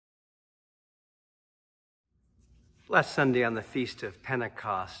Last Sunday on the Feast of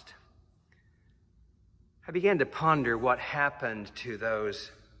Pentecost, I began to ponder what happened to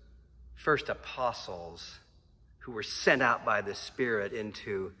those first apostles who were sent out by the Spirit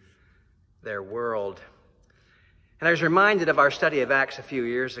into their world. And I was reminded of our study of Acts a few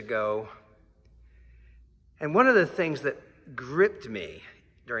years ago. And one of the things that gripped me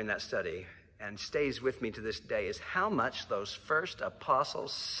during that study and stays with me to this day is how much those first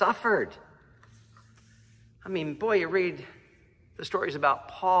apostles suffered. I mean, boy, you read the stories about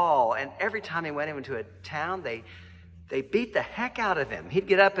Paul, and every time he went into a town, they beat the heck out of him. He'd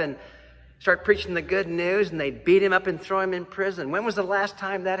get up and start preaching the good news, and they'd beat him up and throw him in prison. When was the last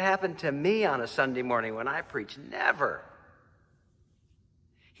time that happened to me on a Sunday morning when I preached? Never.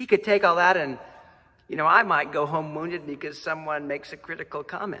 He could take all that and, I might go home wounded because someone makes a critical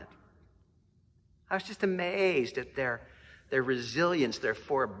comment. I was just amazed at their resilience, their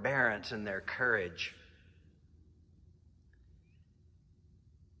forbearance, and their courage.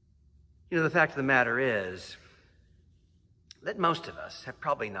 The fact of the matter is that most of us have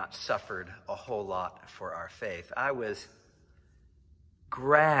probably not suffered a whole lot for our faith. I was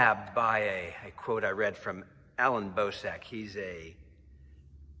grabbed by a quote I read from Alan Bosak. He's a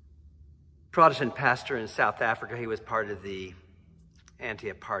Protestant pastor in South Africa. He was part of the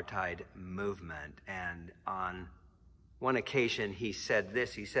anti-apartheid movement. And on one occasion he said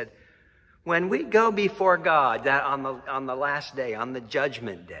this. He said, when we go before God that on the last day, on the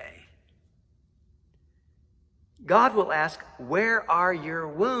judgment day, God will ask, where are your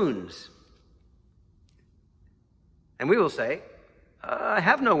wounds? And we will say, I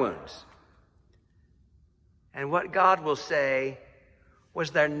have no wounds. And what God will say, was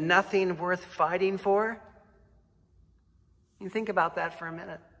there nothing worth fighting for? You think about that for a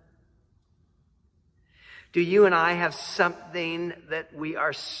minute. Do you and I have something that we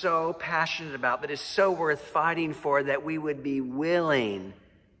are so passionate about, that is so worth fighting for, that we would be willing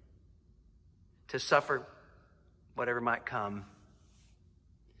to suffer whatever might come?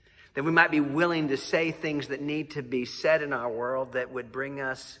 That we might be willing to say things that need to be said in our world that would bring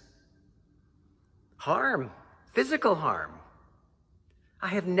us harm, physical harm. I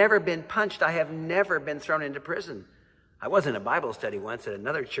have never been punched. I have never been thrown into prison. I was in a Bible study once at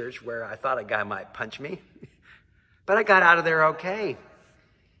another church where I thought a guy might punch me, but I got out of there okay.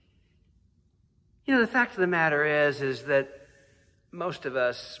 The fact of the matter is that most of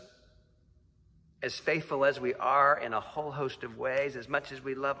us, as faithful as we are in a whole host of ways, as much as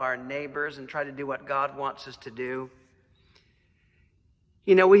we love our neighbors and try to do what God wants us to do,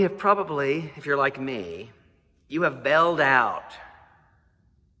 we have probably, if you're like me, you have bailed out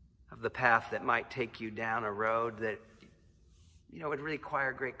of the path that might take you down a road that, would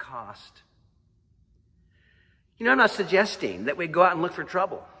require great cost. I'm not suggesting that we go out and look for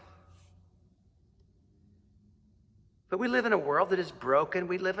trouble. But we live in a world that is broken.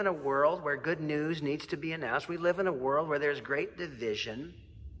 We live in a world where good news needs to be announced. We live in a world where there's great division.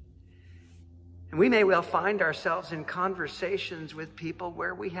 And we may well find ourselves in conversations with people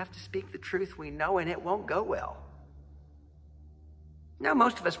where we have to speak the truth we know, and it won't go well. Now,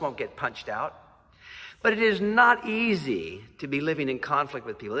 most of us won't get punched out. But it is not easy to be living in conflict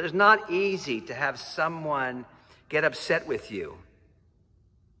with people. It is not easy to have someone get upset with you,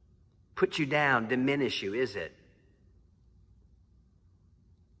 put you down, diminish you, is it?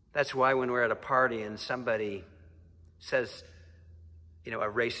 That's why when we're at a party and somebody says, a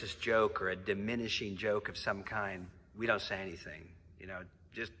racist joke or a diminishing joke of some kind, we don't say anything.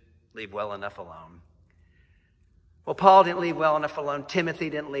 Just leave well enough alone. Well, Paul didn't leave well enough alone.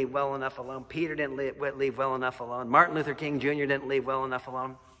 Timothy didn't leave well enough alone. Peter didn't leave well enough alone. Martin Luther King Jr. didn't leave well enough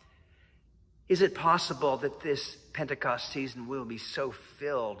alone. Is it possible that this Pentecost season will be so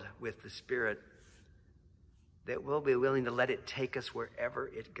filled with the Spirit that we'll be willing to let it take us wherever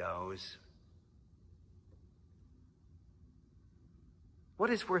it goes?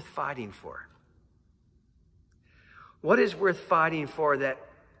 What is worth fighting for? What is worth fighting for that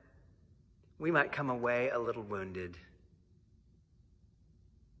we might come away a little wounded?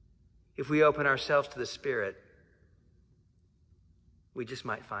 If we open ourselves to the Spirit, we just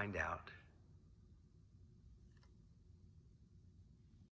might find out.